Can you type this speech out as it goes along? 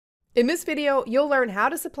In this video, you'll learn how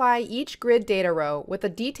to supply each grid data row with a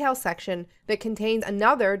detail section that contains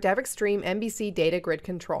another DevExtreme MVC data grid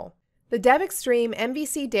control. The DevExtreme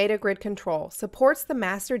MVC data grid control supports the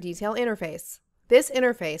master detail interface. This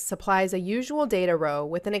interface supplies a usual data row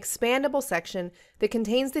with an expandable section that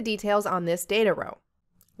contains the details on this data row.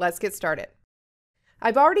 Let's get started.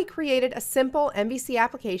 I've already created a simple MVC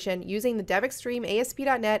application using the DevExtreme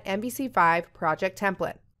ASP.NET MVC5 project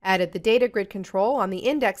template, added the data grid control on the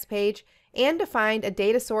index page, and defined a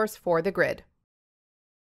data source for the grid.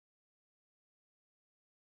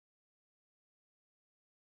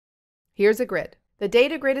 Here's a grid. The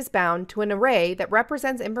data grid is bound to an array that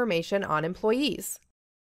represents information on employees.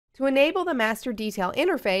 To enable the master detail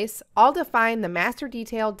interface, I'll define the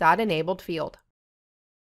masterdetail.enabled field.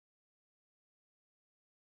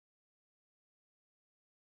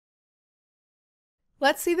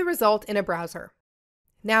 Let's see the result in a browser.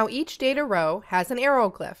 Now each data row has an arrow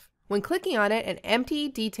glyph. When clicking on it, an empty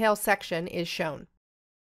detail section is shown.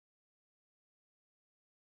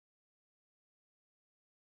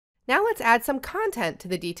 Now let's add some content to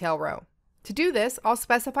the detail row. To do this, I'll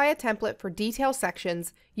specify a template for detail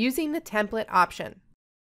sections using the template option.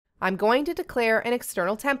 I'm going to declare an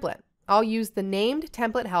external template. I'll use the named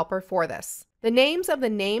template helper for this. The names of the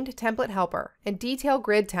named template helper and detail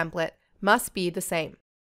grid template must be the same.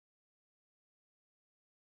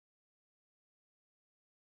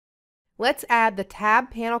 Let's add the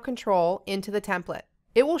tab panel control into the template.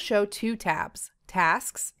 It will show two tabs,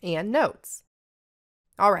 tasks and notes.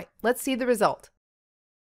 All right, let's see the result.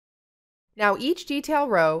 Now each detail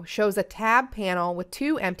row shows a tab panel with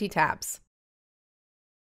two empty tabs.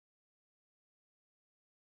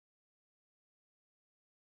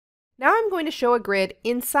 Now I'm going to show a grid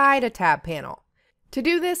inside a tab panel. To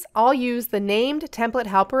do this, I'll use the named template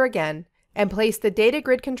helper again and place the data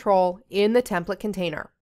grid control in the template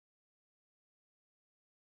container.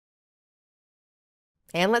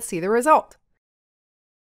 And let's see the result.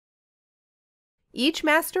 Each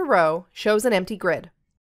master row shows an empty grid.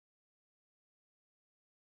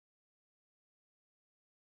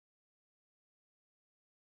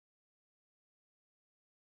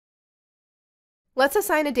 Let's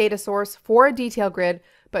assign a data source for a detail grid,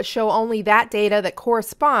 but show only that data that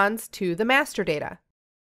corresponds to the master data.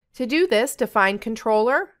 To do this, define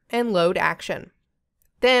controller and load action.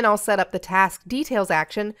 Then I'll set up the task details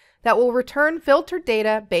action that will return filtered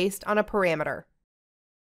data based on a parameter.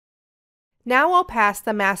 Now I'll pass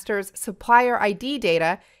the master's supplier ID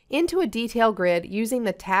data into a detail grid using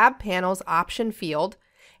the tab panel's option field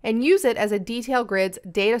and use it as a detail grid's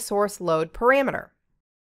data source load parameter.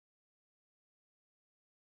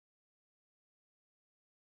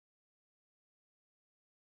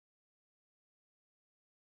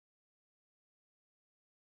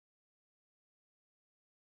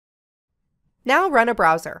 Now run a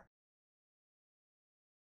browser.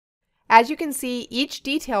 As you can see, each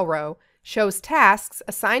detail row shows tasks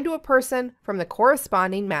assigned to a person from the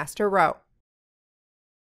corresponding master row.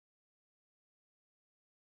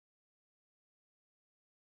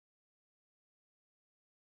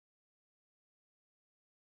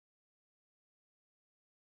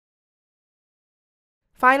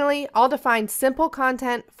 Finally, I'll define simple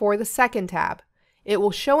content for the second tab. It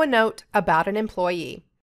will show a note about an employee.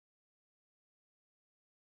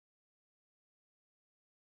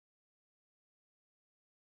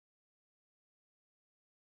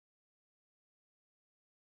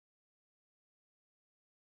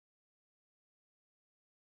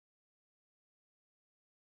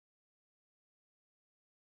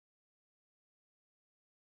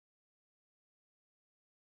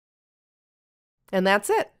 And that's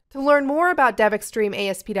it. To learn more about DevExtreme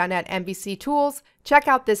ASP.NET MVC tools, check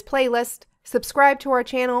out this playlist, subscribe to our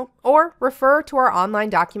channel, or refer to our online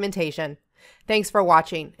documentation. Thanks for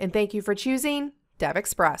watching, and thank you for choosing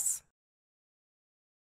DevExpress.